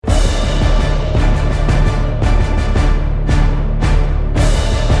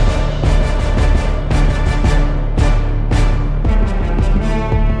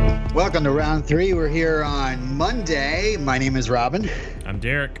Welcome to round 3. We're here on Monday. My name is Robin. I'm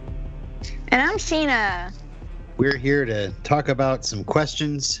Derek. And I'm Sheena. We're here to talk about some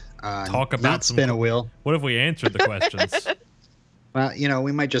questions. Not spin a wheel. What if we answered the questions? Well,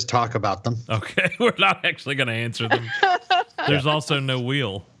 we might just talk about them. Okay, we're not actually going to answer them. There's also no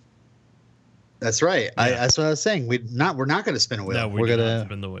wheel. That's right. Yeah. That's what I was saying. We're not going to spin a wheel. No, we're going to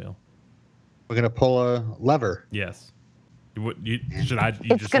spin the wheel. We're going to pull a lever. Yes.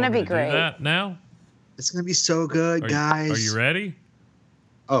 It's going to be great. Do that now? It's going to be so good, guys. Are you ready?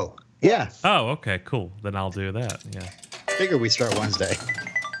 Oh, yeah. Oh, okay, cool. Then I'll do that. Yeah. Figure we start Wednesday.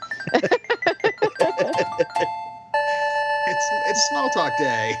 It's small talk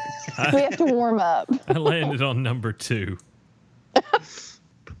day. We have to warm up. I landed on number 2.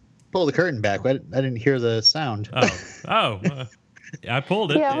 Pull the curtain back. I didn't hear the sound. I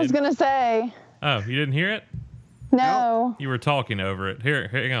pulled it. Yeah, I was going to say. Oh, you didn't hear it? No. You were talking over it. Here,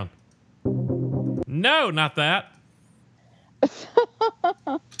 hang on. No, not that.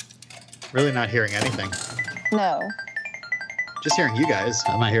 Really not hearing anything. No. Just hearing you guys.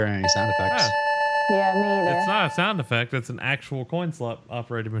 I'm not hearing any sound effects. Yeah, me either. It's not a sound effect. It's an actual coin slot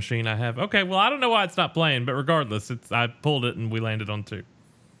operated machine I have. Okay, well, I don't know why it's not playing, but regardless, I pulled it and we landed on 2.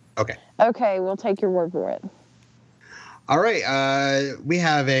 Okay, we'll take your word for it. All right, we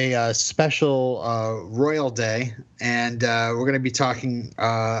have a special Royal Day, and we're going to be talking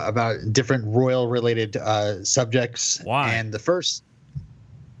about different royal-related subjects. Why? And the first...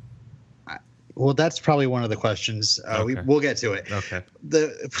 Well, that's probably one of the questions. Okay. We'll get to it. Okay.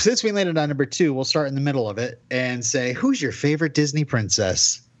 Since we landed on number 2, we'll start in the middle of it and say, who's your favorite Disney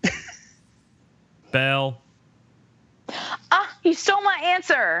princess? Belle. You stole my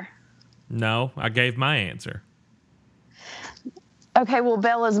answer. No, I gave my answer. Okay, well,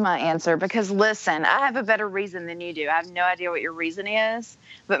 Belle is my answer because, listen, I have a better reason than you do. I have no idea what your reason is,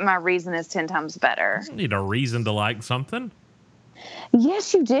 but my reason is 10 times better. You need a reason to like something.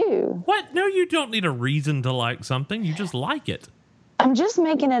 Yes, you do. What? No, you don't need a reason to like something. You just like it. I'm just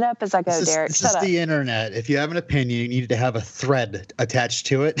making it up as I go, Derek. This is the internet. If you have an opinion, you need to have a thread attached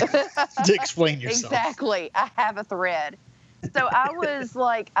to it to explain yourself. Exactly. I have a thread. So I was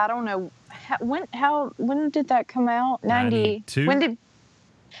like, I don't know. When did that come out? 92?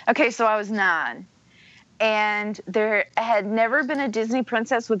 Okay, so I was 9. And there had never been a Disney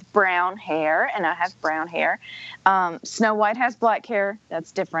princess with brown hair, and I have brown hair. Snow White has black hair.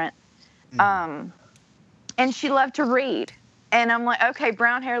 That's different. And she loved to read. And I'm like, okay,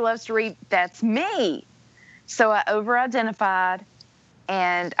 brown hair loves to read. That's me. So I over-identified,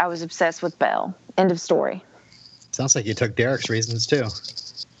 and I was obsessed with Belle. End of story. Sounds like you took Derek's reasons, too.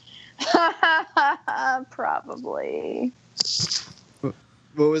 Probably.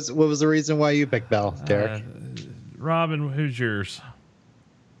 What was the reason why you picked Belle, Derek? Robin, who's yours?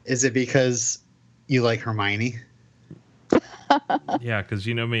 Is it because you like Hermione? Yeah, because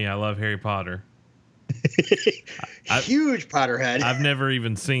you know me, I love Harry Potter. Huge Potterhead. I've never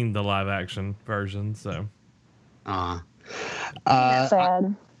even seen the live action version, so.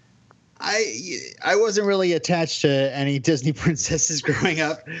 Sad. I wasn't really attached to any Disney princesses growing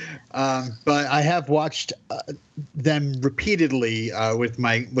up, but I have watched them repeatedly with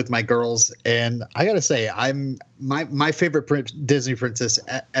my girls, and I gotta say, my favorite Disney princess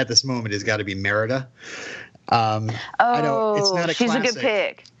at this moment has got to be Merida. I know it's not a she's classic, a good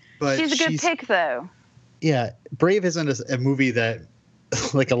pick. But she's a good pick, though. Yeah, Brave isn't a movie that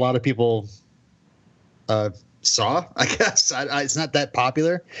like a lot of people saw. I guess it's not that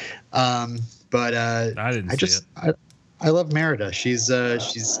popular, but I didn't see it. I love Merida. She's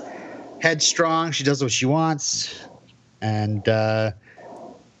headstrong. She does what she wants, and I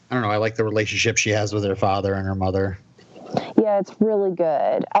don't know. I like the relationship she has with her father and her mother. Yeah, it's really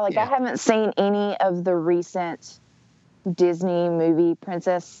good. I haven't seen any of the recent Disney movie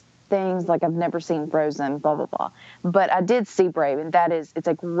princess things. Like, I've never seen Frozen, blah, blah, blah. But I did see Brave, and it's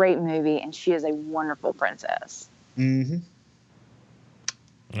a great movie, and she is a wonderful princess. Mm-hmm.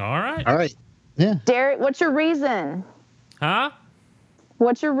 All right. Yeah. Derek, what's your reason? Huh?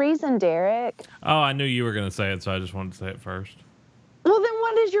 What's your reason, Derek? Oh, I knew you were going to say it, so I just wanted to say it first. Well, then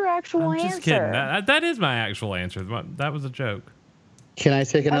what is your actual answer? I'm just kidding. That is my actual answer. That was a joke. Can I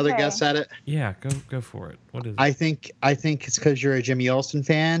take another guess at it? Yeah, go for it. What is it? I think it's because you're a Jimmy Olsen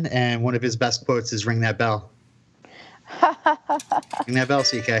fan, and one of his best quotes is "Ring that bell." Ring that bell,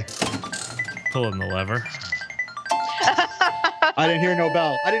 CK. Pulling the lever. I didn't hear no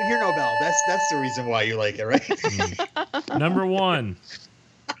bell. That's the reason why you like it, right? Number 1.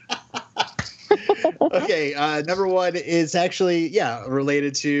 Okay, number one is actually,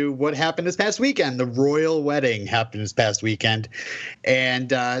 related to what happened this past weekend. The royal wedding happened this past weekend. And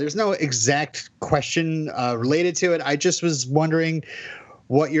there's no exact question related to it. I just was wondering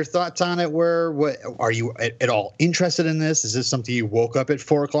what your thoughts on it were. What are you at all interested in this? Is this something you woke up at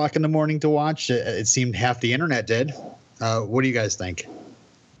 4 o'clock in the morning to watch? It seemed half the internet did. What do you guys think?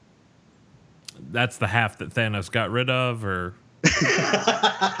 That's the half that Thanos got rid of, or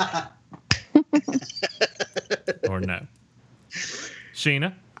or no?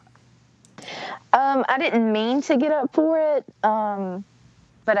 Sheena? I didn't mean to get up for it,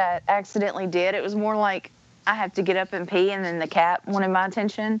 but I accidentally did. It was more like I have to get up and pee, and then the cat wanted my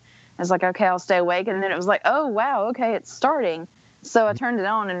attention. I was like, okay, I'll stay awake. And then it was like, oh, wow, okay, it's starting. So I turned it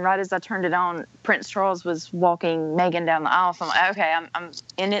on, and right as I turned it on, Prince Charles was walking Meghan down the aisle. So I'm like, okay, I'm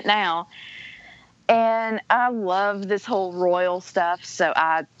in it now. And I love this whole royal stuff, so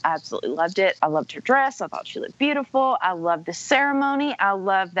I absolutely loved it. I loved her dress. I thought she looked beautiful. I loved the ceremony. I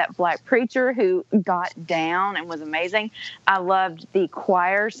loved that black preacher who got down and was amazing. I loved the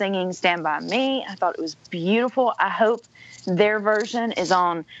choir singing Stand By Me. I thought it was beautiful. I hope their version is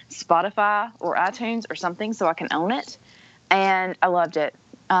on Spotify or iTunes or something so I can own it. And I loved it.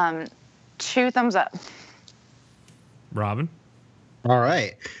 2 thumbs up. Robin? All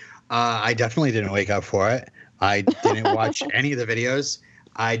right. I definitely didn't wake up for it. I didn't watch any of the videos.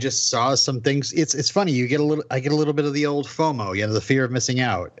 I just saw some things. It's funny. I get a little bit of the old FOMO, the fear of missing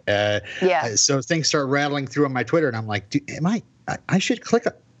out. So things start rattling through on my Twitter, and I'm like, I should click.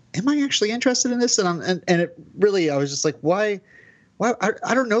 Am I actually interested in this? And it really, I was just like, why?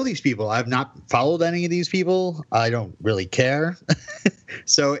 I don't know these people. I've not followed any of these people. I don't really care.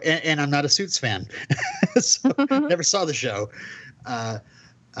 So, and I'm not a Suits fan. So never saw the show.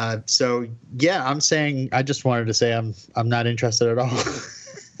 So yeah, I'm saying, I just wanted to say I'm not interested at all.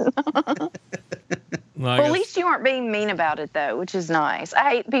 Well, at least you aren't being mean about it though, which is nice. I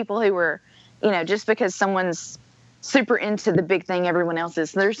hate people who are, just because someone's super into the big thing everyone else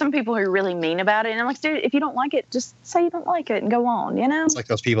is. There's some people who are really mean about it, and I'm like, dude, if you don't like it, just say you don't like it and go on, It's like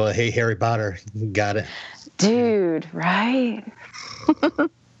those people that hate Harry Potter. Got it. Dude, right?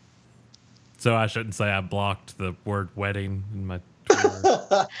 So I shouldn't say I blocked the word wedding in my Twitter.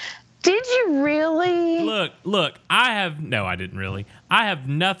 Did you really? Look, I didn't really. I have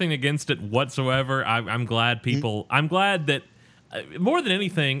nothing against it whatsoever. I'm glad people, I'm glad that more than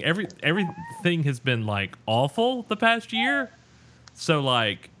anything, everything has been like awful the past year. So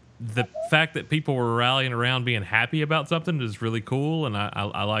like the fact that people were rallying around being happy about something is really cool. And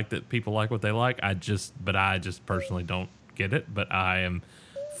I like that people like what they like. I just personally don't get it, but I am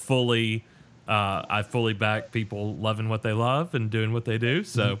fully back people loving what they love and doing what they do.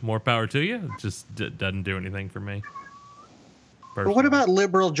 So more power to you. It just doesn't do anything for me. But what about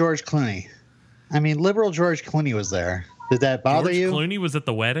liberal George Clooney? I mean, liberal George Clooney was there. Did that bother you? George Clooney was at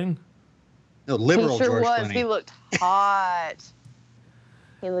the wedding? No, liberal he sure George was. Clooney. He looked hot.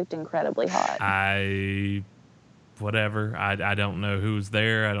 He looked incredibly hot. Whatever. I don't know who was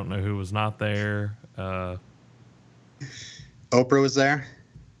there. I don't know who was not there. Oprah was there?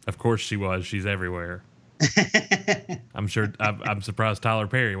 Of course she was. She's everywhere. I'm sure. I'm surprised Tyler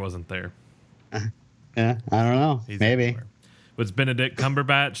Perry wasn't there. Yeah, I don't know. He's maybe. Everywhere. Was Benedict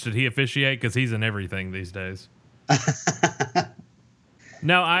Cumberbatch? Did he officiate? Because he's in everything these days.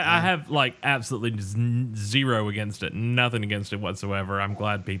 No, I have like absolutely zero against it. Nothing against it whatsoever. I'm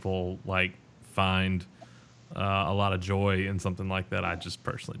glad people like find a lot of joy in something like that. I just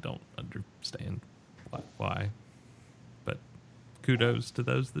personally don't understand why. But kudos to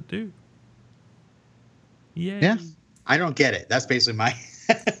those that do. Yay. Yeah, I don't get it. That's basically my...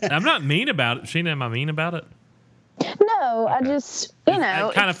 I'm not mean about it. Sheena, am I mean about it? No, okay. I just,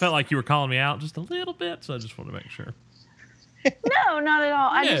 I kind of felt like you were calling me out just a little bit, so I just want to make sure. No, not at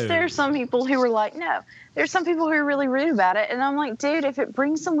all. There are some people who are like, no. There's some people who are really rude about it. And I'm like, dude, if it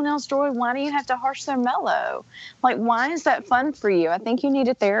brings someone else joy, why do you have to harsh their mellow? Like, why is that fun for you? I think you need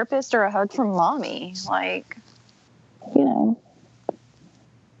a therapist or a hug from mommy. Like,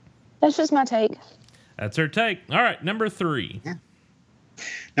 that's just my take. That's her take. All right, number 3. Yeah.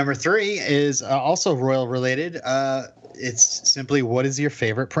 Number 3 is also royal related. It's simply, what is your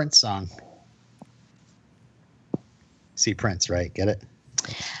favorite Prince song? See Prince, right? Get it?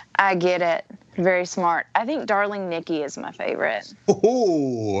 I get it. Very smart. I think Darling Nikki is my favorite.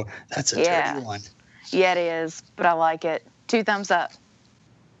 Oh, that's a dirty one. Yeah, it is, but I like it. 2 thumbs up.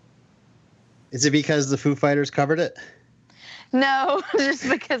 Is it because the Foo Fighters covered it? No, just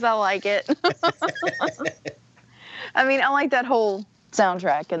because I like it. I mean, I like that whole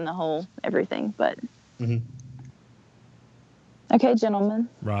soundtrack and the whole everything, but... Mm-hmm. Okay, gentlemen.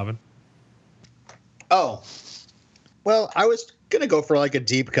 Robin? Oh, well, I was gonna go for like a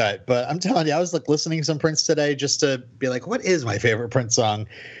deep cut, but I'm telling you, I was like listening to some Prince today just to be like, what is my favorite Prince song?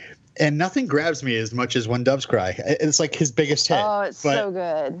 And nothing grabs me as much as When Doves Cry. It's like his biggest hit. Oh, it's so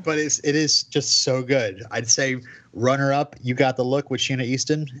good. But it is just so good. I'd say runner up, You Got the Look with Sheena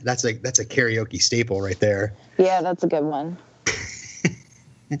Easton. That's a karaoke staple right there. Yeah, that's a good one.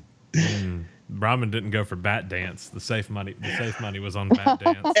 Brahman didn't go for Bat Dance. The safe money was on Bat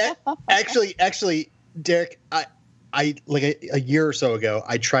Dance. Actually, Derek, I like a year or so ago,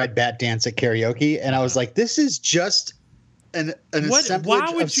 I tried Bat Dance at karaoke, and I was like, this is just an assemblage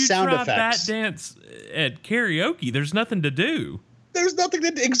why would of you sound try effects. Bat Dance at karaoke? There's nothing to do. There's nothing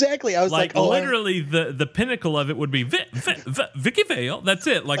to exactly. I was like, literally the pinnacle of it would be Vicky Vale. That's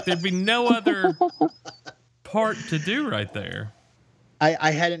it. Like there'd be no other part to do right there.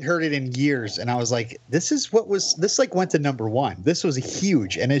 I hadn't heard it in years, and I was like, this like went to number one. This was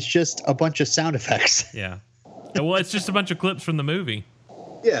huge, and it's just a bunch of sound effects. Yeah. Well, it's just a bunch of clips from the movie.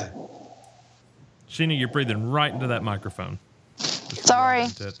 Yeah. Sheena, you're breathing right into that microphone. Sorry.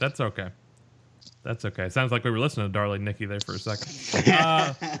 That's okay. That's okay. It sounds like we were listening to Darling Nikki there for a second.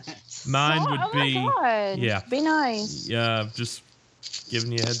 Mine would be... Oh, my God. Yeah. Be nice. Yeah, just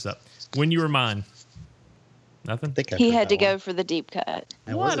giving you a heads up. When You Were Mine. Nothing? He had to go for the deep cut.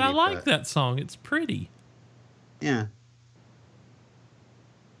 What? I like that song. It's pretty. Yeah.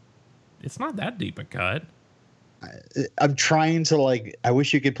 It's not that deep a cut. I'm trying to I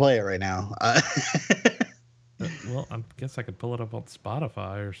wish you could play it right now. Well, I guess I could pull it up on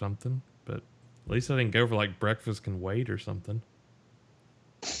Spotify or something, but at least I didn't go for Breakfast Can Wait or something.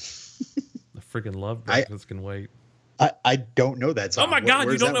 I freaking love Breakfast Can Wait. I don't know that song. Oh my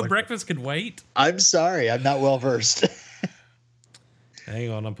God, you don't know Breakfast Can Wait? I'm sorry, I'm not well versed.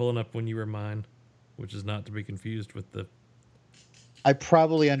 Hang on, I'm pulling up When You Were Mine, which is not to be confused with the... I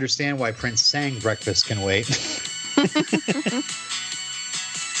probably understand why Prince sang Breakfast Can Wait. You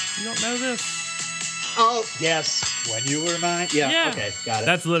don't know this? Oh, yes. When You Were Mine. Yeah. Okay, got it.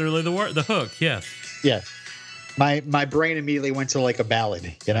 That's literally the hook, yes. Yeah. My brain immediately went to a ballad,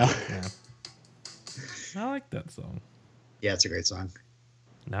 you know? Yeah. I like that song. Yeah, it's a great song.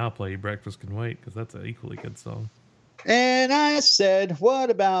 Now I'll play you Breakfast Can Wait, because that's an equally good song. And I said,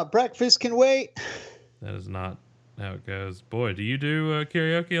 what about Breakfast Can Wait? That is not how it goes. Boy, do you do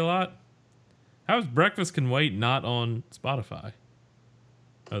karaoke a lot? How is Breakfast Can Wait not on Spotify?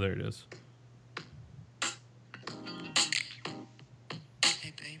 Oh, there it is.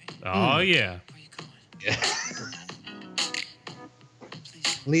 Hey, baby. Oh, yeah. Where you going? Yeah.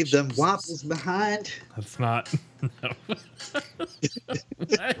 Leave them waffles behind. That's not... No. What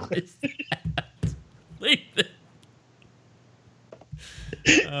is that? Leave it.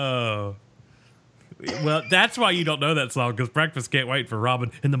 Oh. Well, that's why you don't know that song, because Breakfast Can't Wait for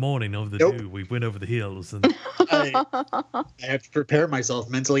Robin. In the morning over the dew, we went over the hills, and I have to prepare myself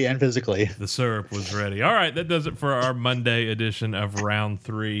mentally and physically. the syrup was ready. All right, that does it for our Monday edition of Round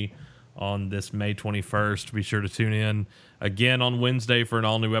 3 on this May 21st. Be sure to tune in again on Wednesday for an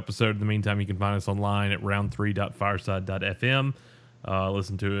all-new episode. In the meantime, you can find us online at round3.fireside.fm.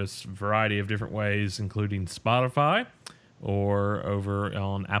 Listen to us a variety of different ways, including Spotify, or over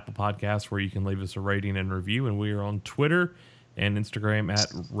on Apple Podcasts, where you can leave us a rating and review. And we are on Twitter and Instagram at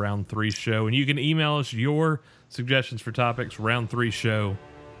Round3Show. And you can email us your suggestions for topics,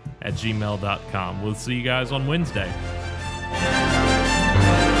 round3show@gmail.com. We'll see you guys on Wednesday.